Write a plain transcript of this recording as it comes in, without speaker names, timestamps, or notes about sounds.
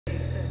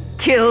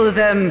Kill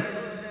them!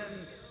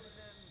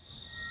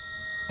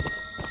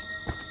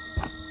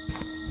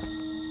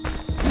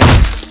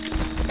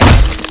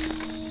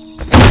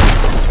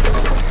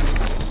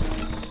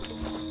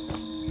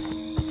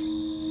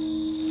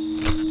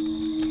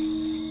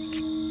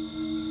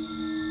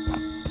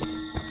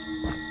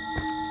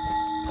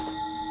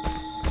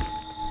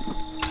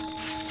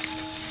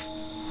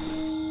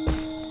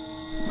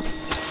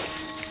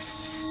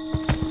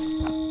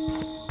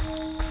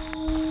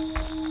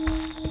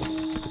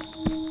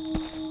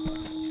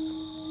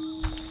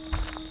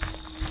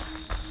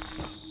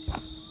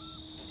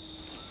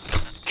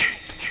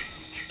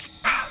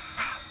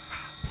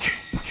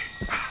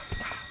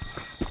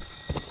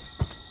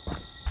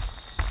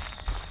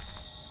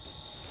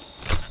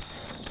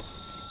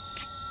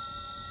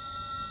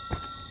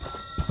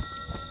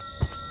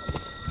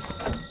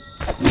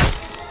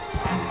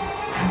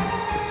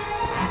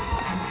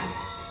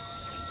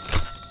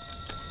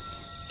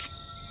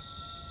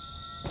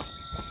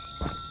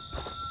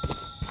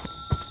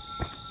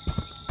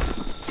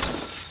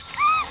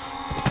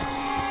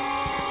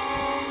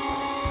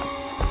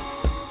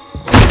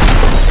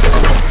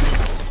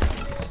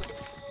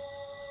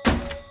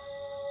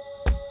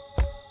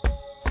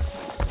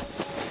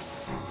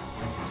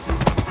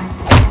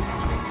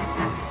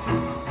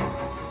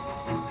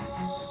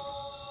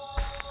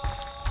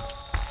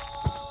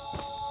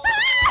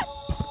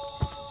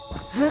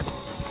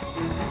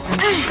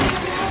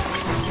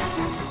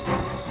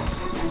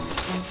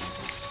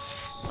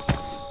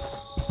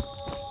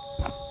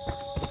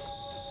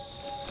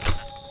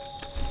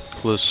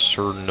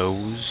 Sir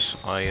knows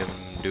I am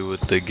new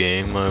with the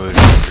game. I would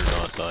rather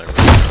not die right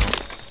now.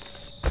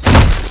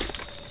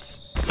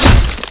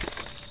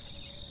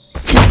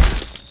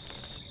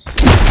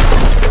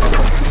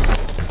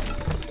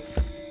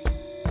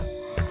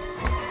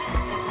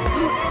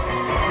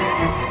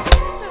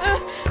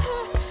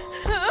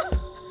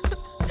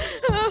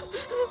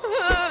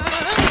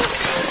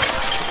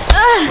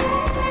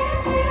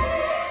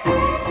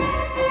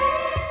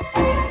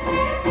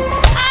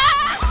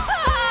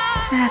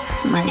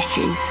 That's my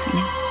Jason.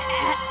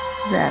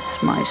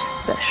 That's my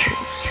special,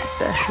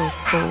 special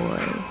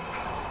boy.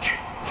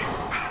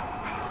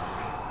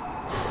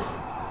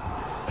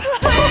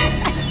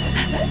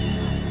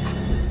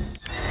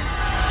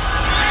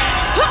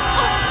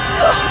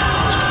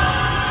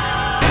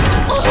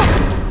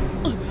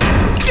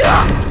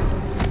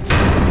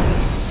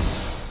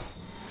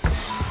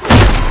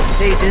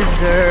 They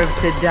deserve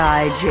to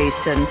die,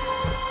 Jason.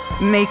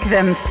 Make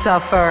them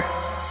suffer.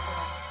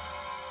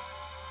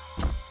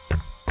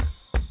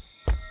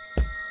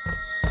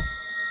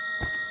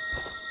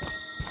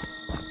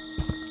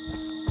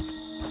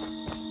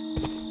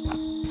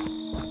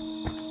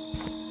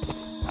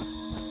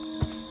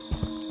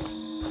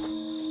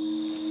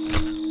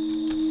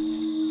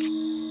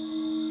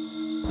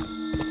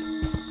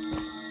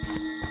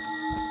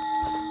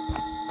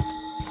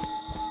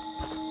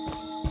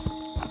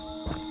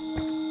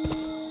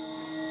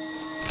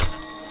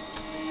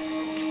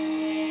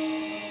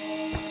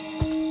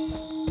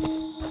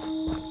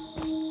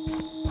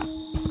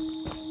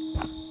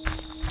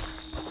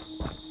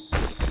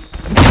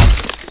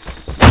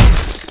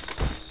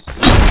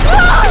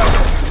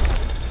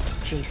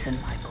 Jason,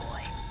 my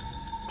boy,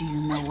 do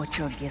you know what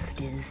your gift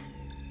is?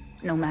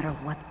 No matter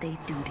what they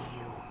do to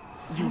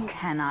you, you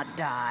cannot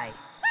die.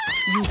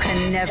 You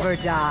can never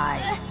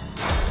die.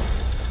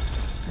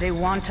 They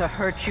want to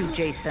hurt you,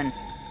 Jason.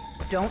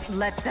 Don't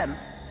let them.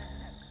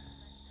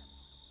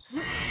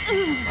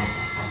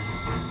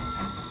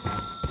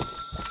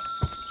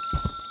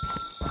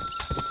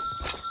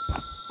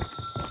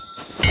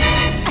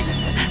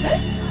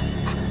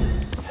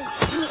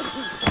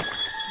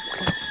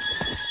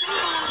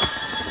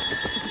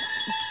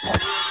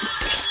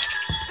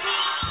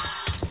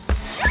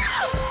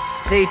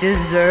 They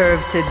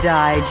deserve to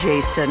die,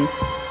 Jason.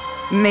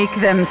 Make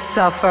them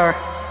suffer.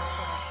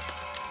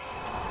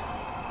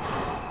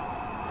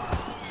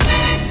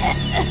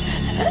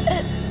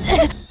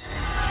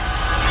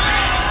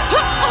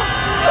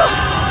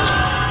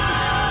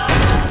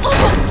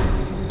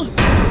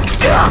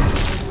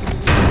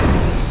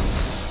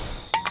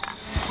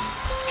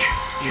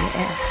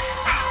 Yes.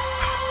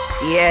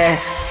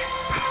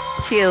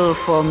 Yes. Kill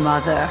for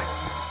Mother.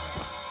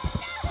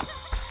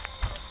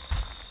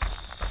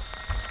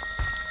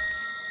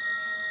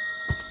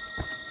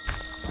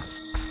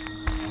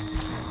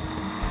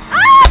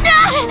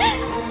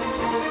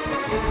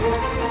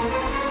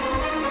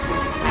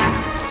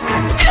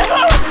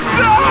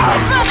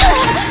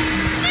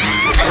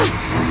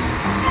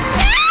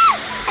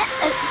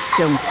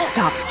 Don't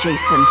stop,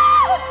 Jason.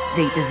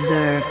 They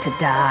deserve to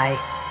die.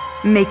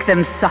 Make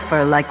them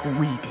suffer like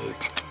we did.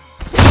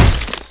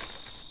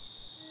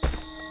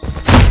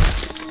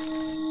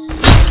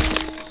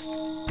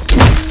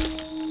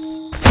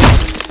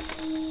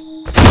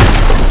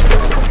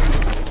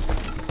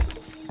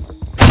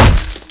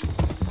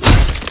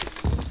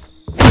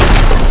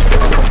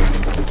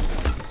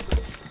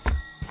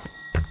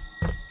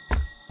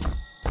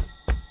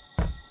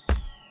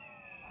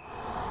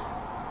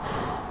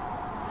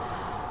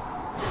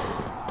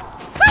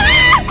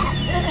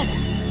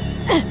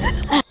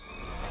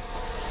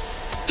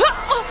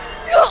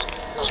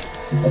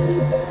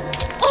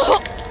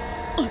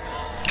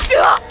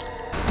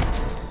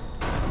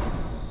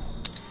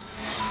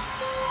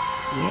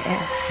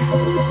 Yes.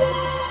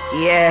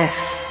 Yes.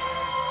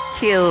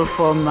 Kill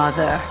for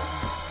Mother.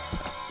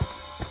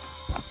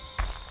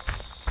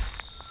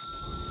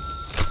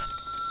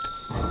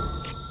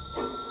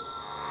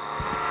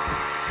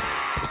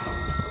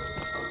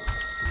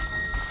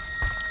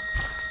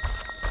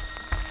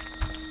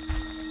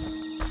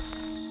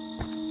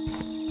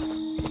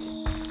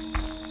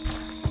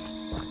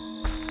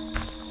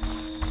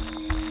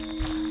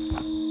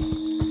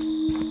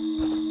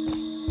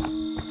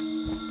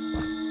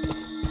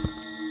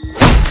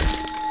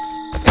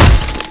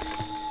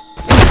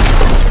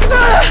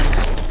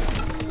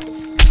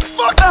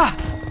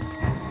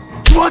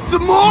 Want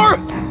some more?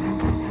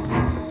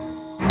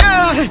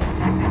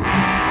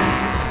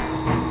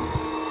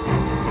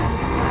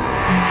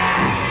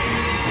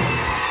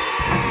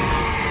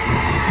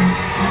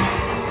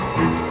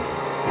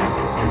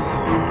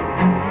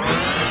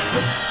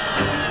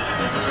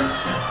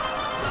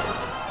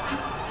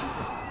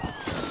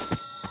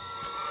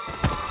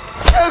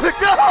 Damn it,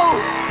 go!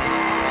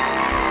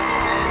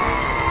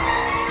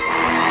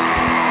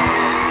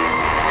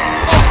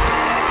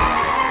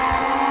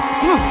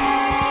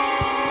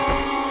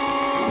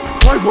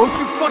 Why won't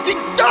you fucking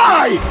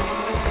die?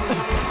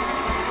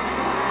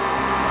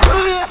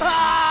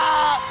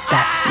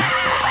 That's my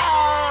boy.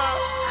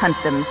 Hunt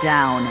them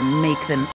down and make them